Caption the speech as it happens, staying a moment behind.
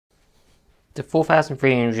The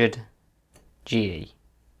 4300 GE.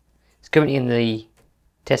 It's currently in the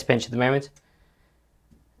test bench at the moment,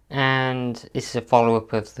 and this is a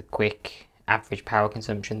follow-up of the quick average power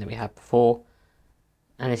consumption that we had before,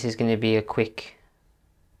 and this is going to be a quick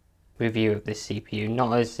review of this CPU,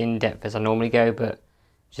 not as in-depth as I normally go, but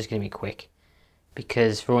just going to be quick,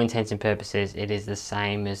 because for all intents and purposes it is the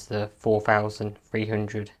same as the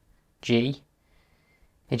 4300G.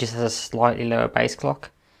 It just has a slightly lower base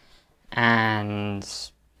clock, and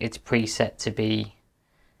it's preset to be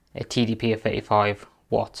a TDP of 35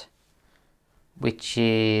 watt, which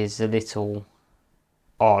is a little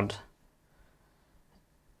odd,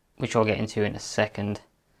 which I'll get into in a second.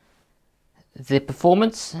 The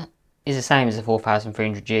performance is the same as the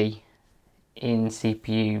 4300G in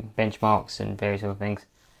CPU benchmarks and various other things,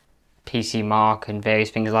 PC Mark and various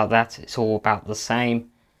things like that. It's all about the same.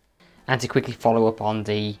 And to quickly follow up on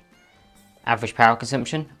the average power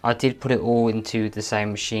consumption, I did put it all into the same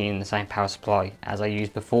machine, the same power supply as I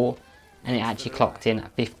used before, and it actually clocked in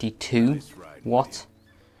at 52 watt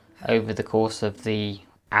over the course of the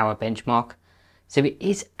hour benchmark. So it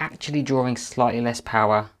is actually drawing slightly less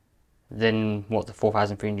power than what the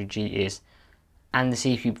 4300G is, and the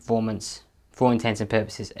CPU performance, for all intents and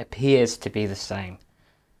purposes, appears to be the same,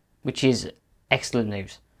 which is excellent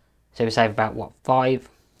news. So we save about, what, 5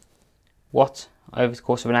 watt over the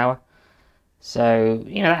course of an hour. So,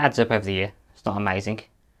 you know, that adds up over the year. It's not amazing.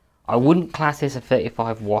 I wouldn't class this a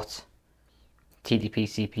 35 watt TDP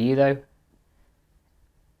CPU though.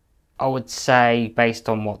 I would say, based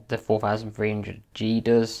on what the 4300G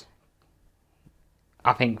does,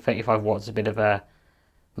 I think 35 watts is a bit of a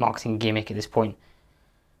marketing gimmick at this point.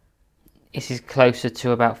 This is closer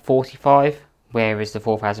to about 45, whereas the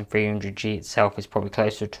 4300G itself is probably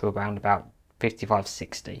closer to around about 55,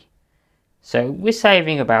 60. So we're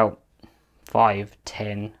saving about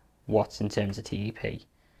 5-10 watts in terms of TDP,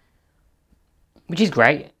 which is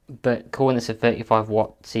great, but calling this a 35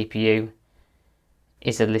 watt CPU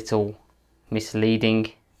is a little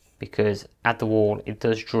misleading, because at the wall it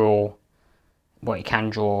does draw what it can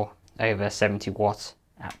draw over 70 watts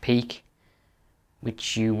at peak,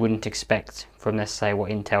 which you wouldn't expect from, let's say, what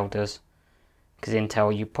Intel does, because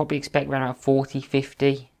Intel you probably expect around about 40,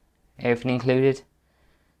 50, everything included.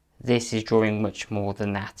 This is drawing much more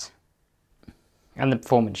than that, and the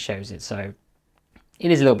performance shows it. So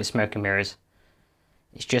it is a little bit smoke and mirrors.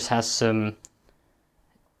 It just has some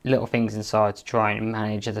little things inside to try and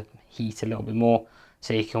manage the heat a little bit more,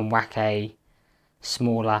 so you can whack a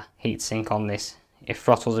smaller heatsink on this. It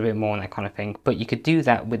throttles a bit more and that kind of thing, but you could do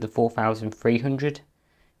that with the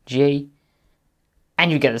 4300G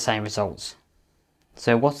and you get the same results.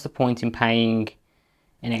 So what's the point in paying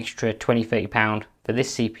an extra £20–30 for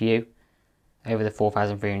this CPU over the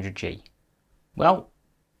 4300G? Well,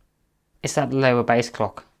 it's that lower base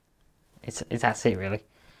clock. That's it really.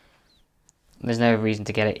 There's no reason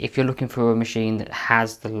to get it. If you're looking for a machine that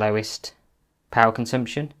has the lowest power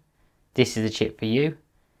consumption, this is the chip for you.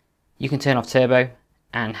 You can turn off turbo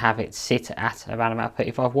and have it sit at around about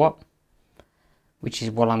 35 watt, which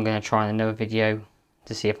is what I'm going to try in another video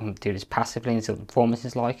to see if I can do this passively and see what the performance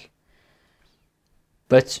is like.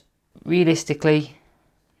 But realistically,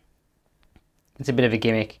 it's a bit of a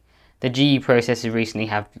gimmick. The GE processors recently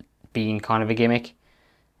have been kind of a gimmick,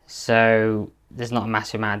 so there's not a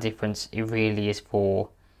massive amount of difference. It really is for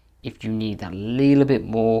if you need that little bit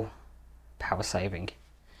more power saving.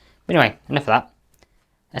 But anyway, enough of that.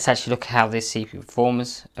 Let's actually look at how this CPU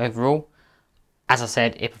performs overall. As I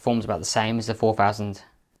said, it performs about the same as the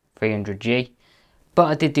 4300G, but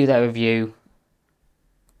I did do that review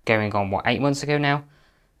going on, what, 8 months ago now?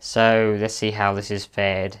 So let's see how this has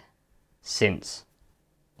fared since.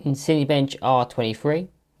 In Cinebench R23,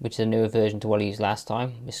 which is a newer version to what I used last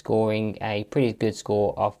time, we're scoring a pretty good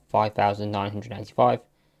score of 5,985.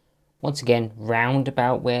 Once again, round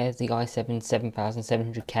about where the i7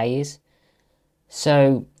 7700K is.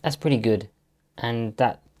 So that's pretty good, and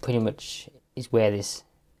that pretty much is where this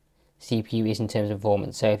CPU is in terms of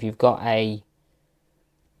performance. So if you've got a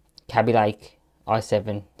Kaby Lake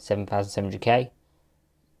i7 7700K,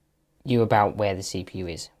 you're about where the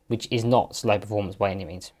CPU is, which is not slow performance by any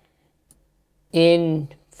means. In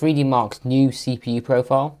 3D Mark's new CPU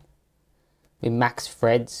profile, with max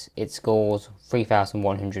threads, it scores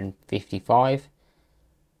 3,155,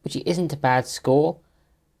 which isn't a bad score.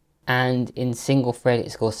 And in single thread,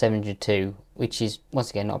 it scores 702, which is,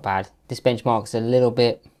 once again, not bad. This benchmark is a little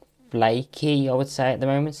bit flaky, I would say, at the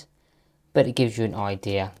moment, but it gives you an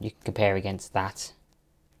idea. You can compare against that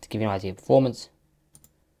to give you an idea of performance.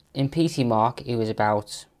 In PC Mark, it was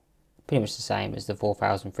about pretty much the same as the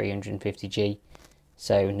 4350G.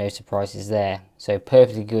 so no surprises there. So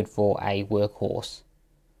perfectly good for a workhorse,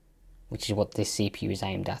 which is what this CPU is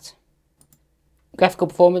aimed at. Graphical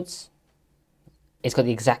performance, it's got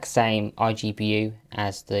the exact same iGPU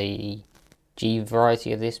as the G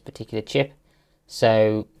variety of this particular chip,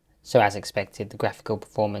 so as expected, the graphical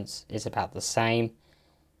performance is about the same.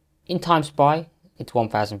 In time spy, it's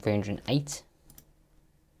 1308.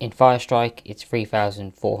 In Firestrike, it's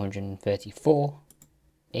 3434.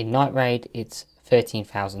 In Night Raid, it's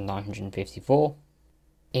 13,954.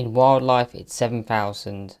 In Wildlife, it's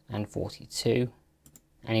 7,042.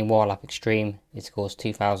 And in Wildlife Extreme, it scores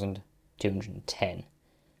 2,210.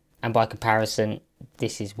 And by comparison,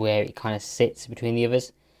 this is where it kind of sits between the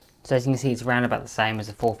others. So as you can see, it's around about the same as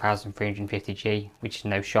the 4350G, which is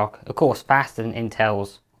no shock. Of course, faster than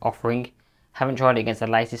Intel's offering. Haven't tried it against the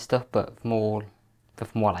latest stuff, but from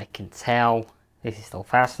what I can tell, this is still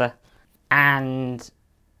faster. And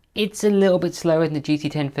it's a little bit slower than the GT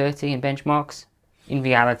 1030 in benchmarks. In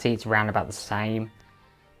reality, it's around about the same.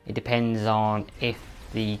 It depends on if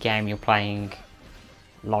the game you're playing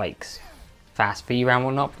likes fast VRAM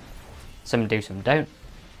or not. Some do, some don't.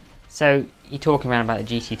 So you're talking around about the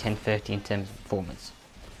GT 1030 in terms of performance,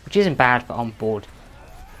 which isn't bad for onboard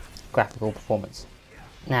graphical performance.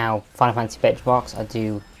 Now, Final Fantasy benchmarks, I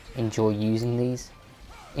do enjoy using these.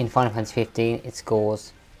 In Final Fantasy 15, it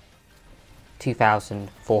scores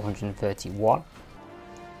 2,431.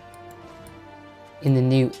 In the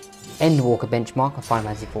new Endwalker benchmark of Final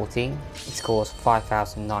Fantasy 14, it scores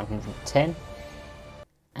 5,910.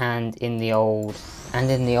 And in the old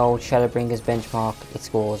Shadowbringers benchmark, it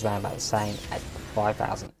scores around about the same at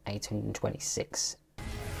 5,826.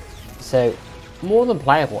 So more than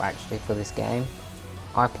playable actually for this game.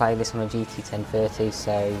 I play this on a GT 1030,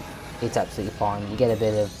 so it's absolutely fine. You get a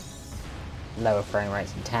bit of lower frame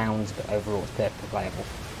rates in towns, but overall it's perfectly playable.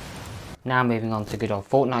 Now moving on to good old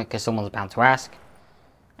Fortnite, because someone's bound to ask.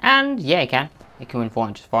 And yeah, it can run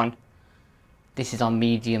Fortnite just fine. This is on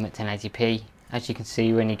medium at 1080p. As you can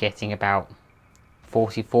see, we're only getting about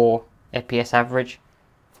 44 FPS average,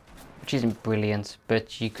 which isn't brilliant,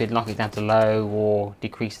 but you could knock it down to low or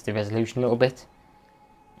decrease the resolution a little bit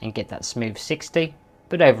and get that smooth 60.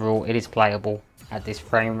 But overall, it is playable at this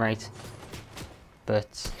frame rate.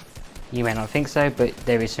 But you may not think so, but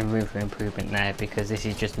there is some room for improvement there, because this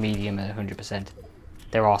is just medium at 100%.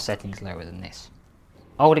 There are settings lower than this.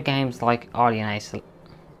 Older games like Alien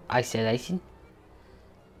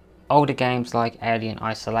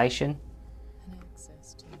Isolation,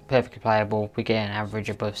 perfectly playable. We get an average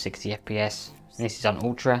above 60 FPS, and this is on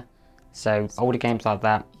Ultra, so older games like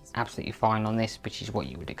that, absolutely fine on this, which is what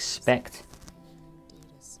you would expect.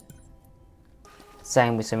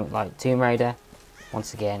 Same with something like Tomb Raider,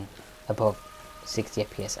 once again above 60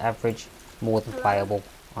 FPS average, more than playable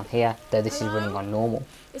on here, though this is running on normal.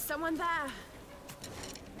 Is someone there?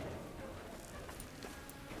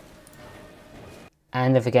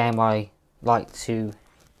 Another game I like to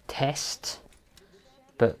test,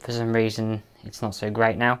 but for some reason it's not so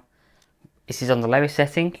great now. This is on the lowest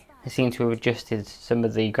setting. I seem to have adjusted some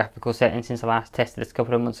of the graphical settings since I last tested this a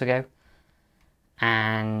couple of months ago,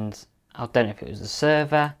 and I don't know if it was the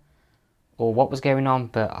server or what was going on,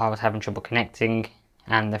 but I was having trouble connecting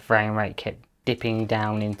and the frame rate kept dipping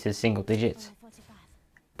down into single digits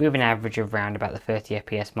with an average of around about the 30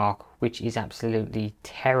 FPS mark, which is absolutely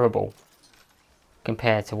terrible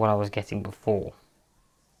compared to what I was getting before.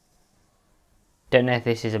 Don't know if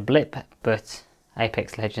this is a blip, but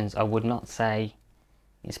Apex Legends I would not say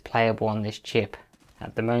is playable on this chip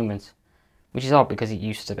at the moment, which is odd because it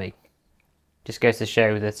used to be. Just goes to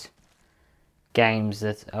show that games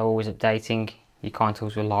that are always updating, you can't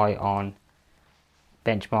always rely on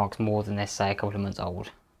benchmarks more than, let's say, a couple of months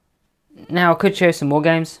old. Now I could show some more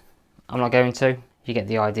games, I'm not going to, you get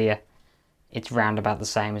the idea. It's round about the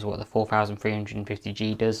same as what the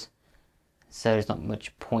 4350G does, so there's not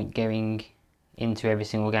much point going into every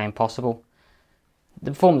single game possible.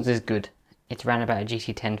 The performance is good, it's around about a GT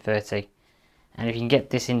 1030, and if you can get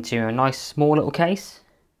this into a nice small little case,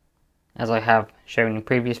 as I have shown in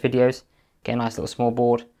previous videos, get a nice little small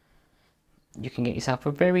board, you can get yourself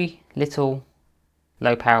a very little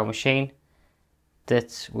low power machine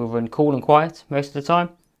that will run cool and quiet most of the time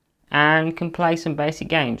and can play some basic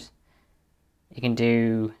games. You can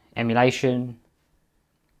do emulation,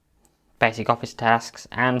 basic office tasks,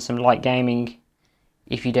 and some light gaming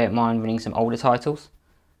if you don't mind running some older titles.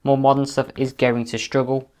 More modern stuff is going to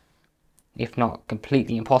struggle, if not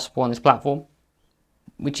completely impossible on this platform,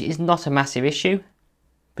 which is not a massive issue,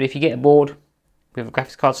 but if you get a board with a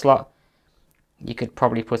graphics card slot, you could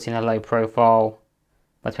probably put in a low profile,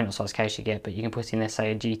 well, depending on what size case you get, but you can put in, let's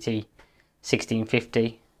say, a GT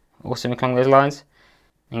 1650 or something along those lines,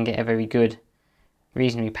 and get a very good,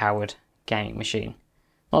 reasonably powered gaming machine.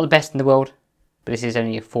 Not the best in the world, but this is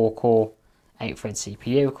only a 4-core, 8-thread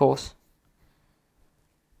CPU, of course.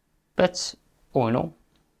 But all in all,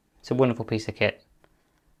 it's a wonderful piece of kit.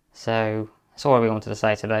 So that's all I really wanted to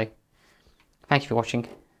say today. Thank you for watching,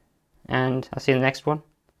 and I'll see you in the next one.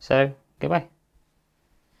 So goodbye.